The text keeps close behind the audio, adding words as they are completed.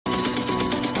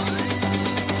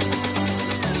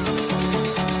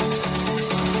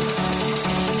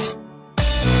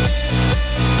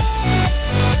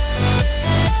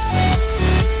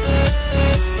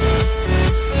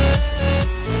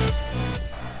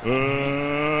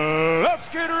Let's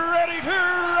get ready to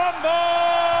rumble!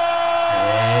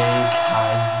 Hey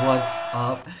guys, what's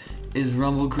up? Is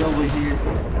RumbleCrumble here?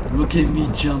 Look at me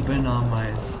jumping on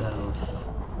myself.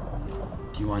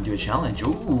 Do you want to do a challenge?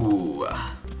 Ooh.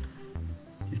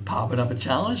 He's popping up a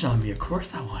challenge on me. Of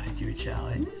course I want to do a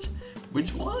challenge.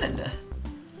 Which one?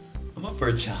 I'm up for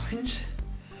a challenge.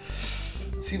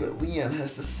 Let's see what Leon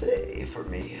has to say for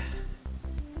me.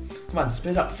 Come on,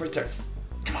 spit it up before it starts.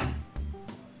 Come on.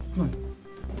 Come on.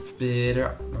 Spit it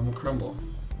up. RumbleCrumble.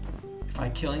 If I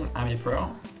killing, I'm a pro.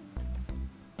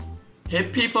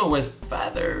 Hit people with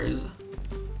feathers.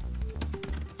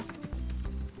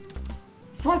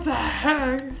 What the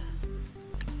heck?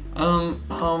 No.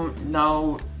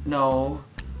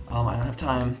 I don't have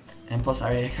time. And plus,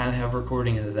 I kind of have a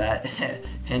recording of that.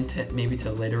 Hint, maybe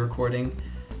to a later recording.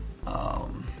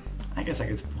 I guess I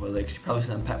could spoil it, 'cause you probably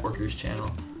seen it on Pet Worker's channel.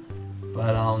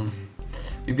 But,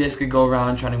 we basically go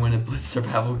around trying to win a Blitz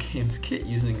survival games kit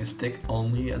using a stick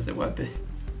only as a weapon.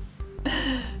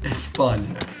 It's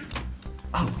fun.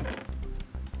 Oh.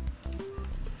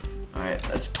 Alright,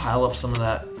 let's pile up some of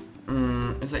that.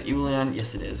 Is that you, Leon?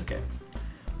 Yes, it is. Okay.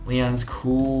 Leon's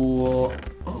cool.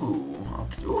 Ooh.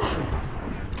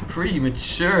 Pretty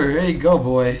mature. There you go,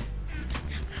 boy.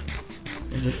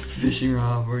 There's a fishing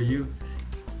rod for you.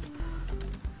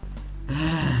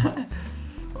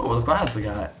 Oh, look what else I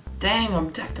got. Dang, I'm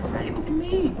decked already. Look at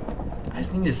me. I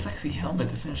just need a sexy helmet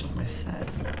to finish off my set.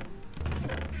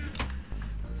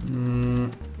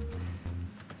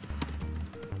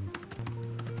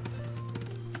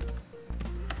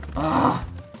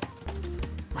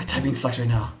 My typing sucks right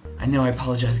now. I know, I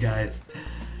apologize, guys.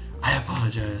 I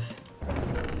apologize.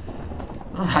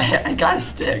 I got a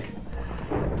stick.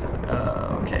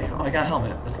 Okay. Oh, I got a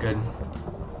helmet. That's good.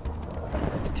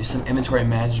 Do some inventory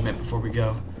management before we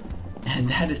go. And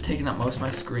that is taking up most of my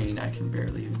screen. I can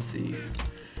barely even see.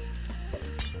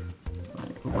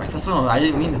 Ooh, I thought someone. I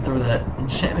didn't mean to throw that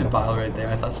enchantment bottle right there.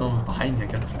 I thought someone was behind me.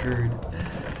 I got scared.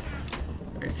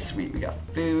 Alright, sweet. We got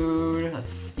food.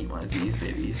 Let's eat one of these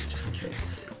babies, just in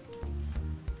case.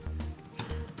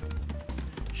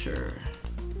 Sure.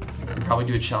 We'll probably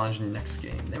do a challenge in the next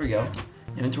game. There we go.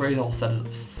 Inventory is all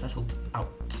settled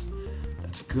out.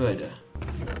 That's good.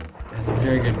 That's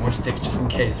very good. More sticks just in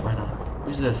case. Why not?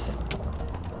 Who's this?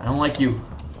 I don't like you.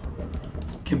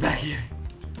 Get back here.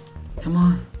 Come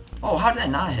on. Oh, how did that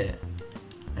not hit?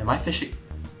 Am I fishing?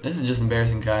 This is just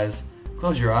embarrassing, guys.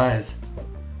 Close your eyes.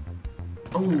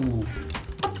 Oh.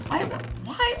 Why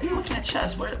are you looking at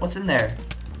chest? What's in there?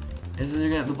 Is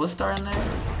there the Blitz star in there?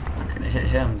 I couldn't hit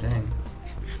him, dang.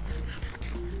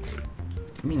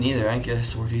 Me neither. I didn't get a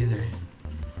sword either.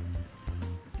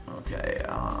 Okay,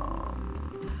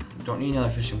 don't need another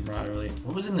fishing rod, really.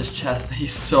 What was in this chest that he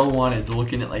so wanted,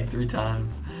 looking at like 3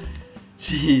 times?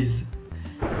 Jeez.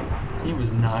 He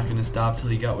was not gonna stop till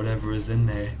he got whatever was in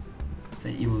there. Is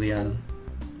that you, Leon?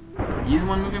 Are you the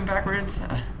one moving backwards?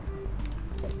 What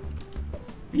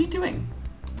are you doing?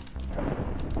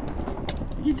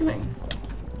 What are you doing?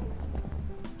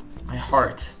 My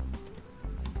heart.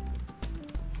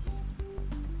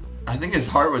 I think his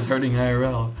heart was hurting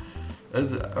IRL.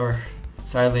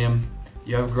 Sorry, Liam.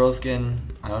 You have girl skin.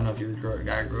 I don't know if you're a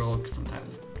guy or girl, because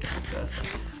sometimes that's.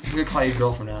 I'm gonna call you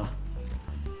girl for now.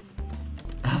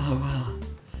 LOL.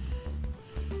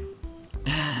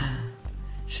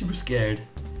 She was scared.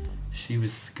 She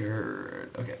was scared.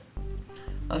 Okay.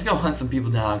 Let's go hunt some people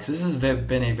down, because this has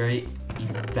been a very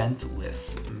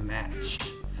eventless match.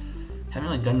 Haven't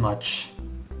really done much.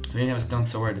 So we didn't have a stone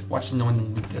sword. Watch no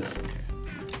one loot this. Okay.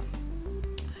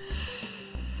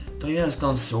 Don't you have a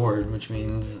stone sword, which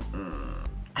means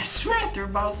I swear I threw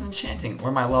bottles of enchanting. Or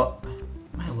am I level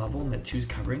and that 2's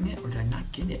covering it, or did I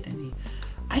not get it any?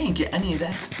 I didn't get any of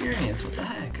that experience. What the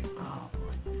heck? Oh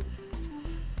boy.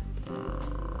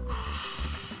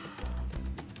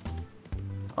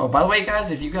 Oh, by the way,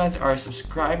 guys, if you guys are a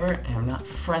subscriber and I'm not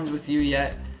friends with you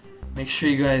yet, make sure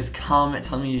you guys comment,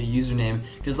 tell me your username.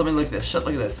 Because let me look at this. Look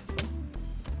at this.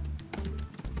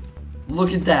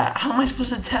 Look at that. How am I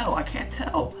supposed to tell? I can't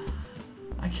tell.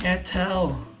 I can't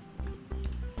tell.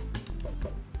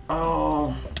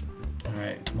 Oh.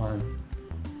 Alright, come on.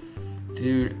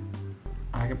 Dude,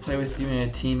 I could play with you in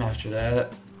a team after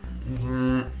that.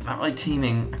 Not really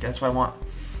teaming. That's what I want.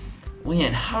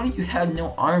 Leon, how do you have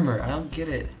no armor? I don't get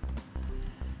it.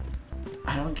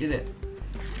 I don't get it.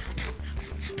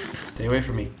 Stay away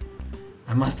from me.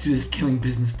 I must do this killing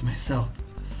business to myself.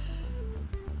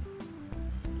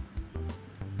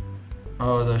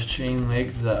 Oh, those chain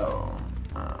legs though.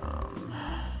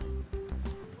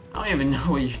 I don't even know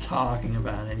what you're talking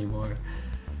about anymore.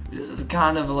 This is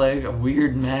kind of like a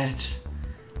weird match.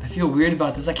 I feel weird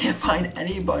about this. I can't find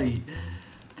anybody.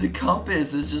 The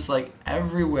compass is just like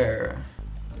everywhere.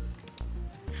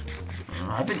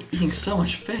 I've been eating so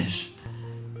much fish.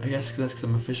 I guess that's because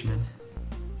I'm a fisherman.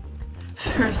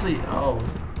 Seriously? Oh.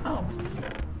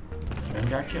 Man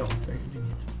got killed. Very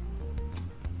convenient.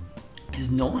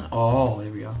 Is no one? Oh,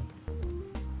 there we go.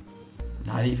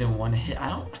 Not even one hit.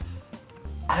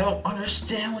 I don't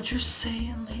understand what you're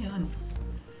saying, Leon.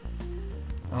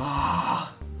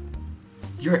 Ah.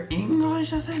 Your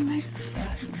English doesn't make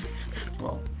sense.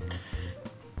 Well.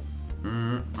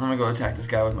 I'm gonna go attack this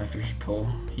guy with my fish pole.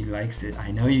 He likes it.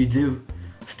 I know you do.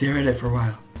 Stare at it for a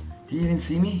while. Do you even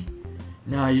see me?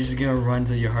 No, you're just gonna run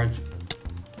till your heart.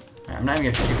 I'm not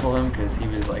even gonna fish pole him because he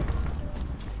was like,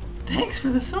 thanks for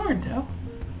the sword, Dell.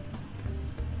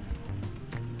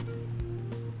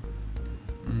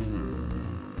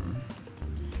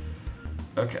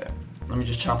 Okay, let me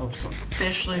just chop up some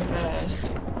fish really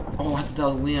fast. Oh, I thought that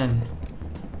was Leon.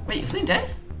 Wait, is Leon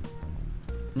dead?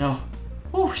 No.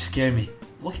 Oh, he scared me.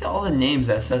 Look at all the names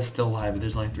that says still alive, but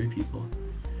there's only 3 people.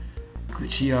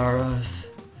 Glitchiaras.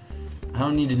 I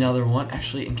don't need another one,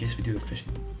 actually, in case we do a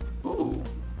fishing. Ooh.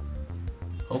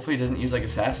 Hopefully he doesn't use like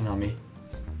assassin on me.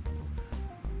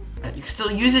 You can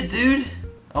still use it, dude.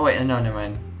 Oh wait, no, never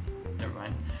mind. Never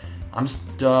mind. I'm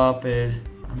stupid.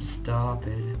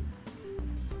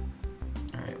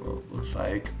 Alright, well, looks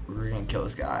like we're gonna kill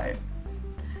this guy.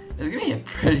 It's gonna be a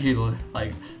pretty,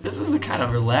 like, this was a kind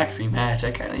of relaxing match.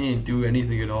 I kinda didn't do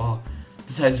anything at all,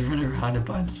 besides run around a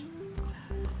bunch.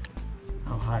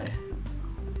 Oh, hi.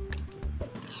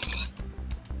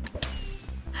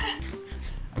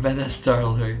 I bet that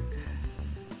startled her.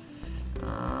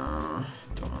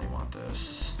 Don't really want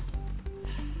this.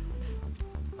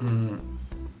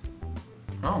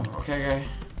 Oh, okay.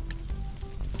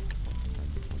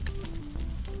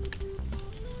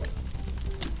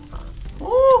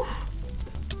 Woo!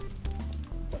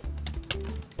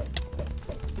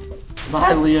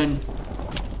 Bye, Leon.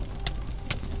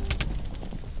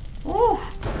 Woo!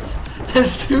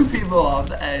 There's 2 people off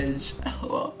the edge.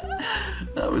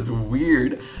 That was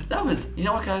weird. That was, you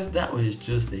know what, guys? That was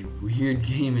just a weird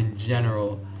game in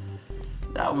general.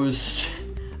 That was,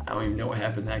 I don't even know what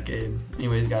happened in that game.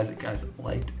 Anyways, guys, if you guys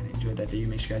liked and enjoyed that video,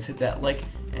 make sure you guys hit that like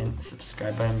and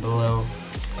subscribe button below.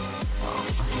 I'll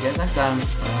see you guys next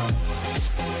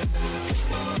time.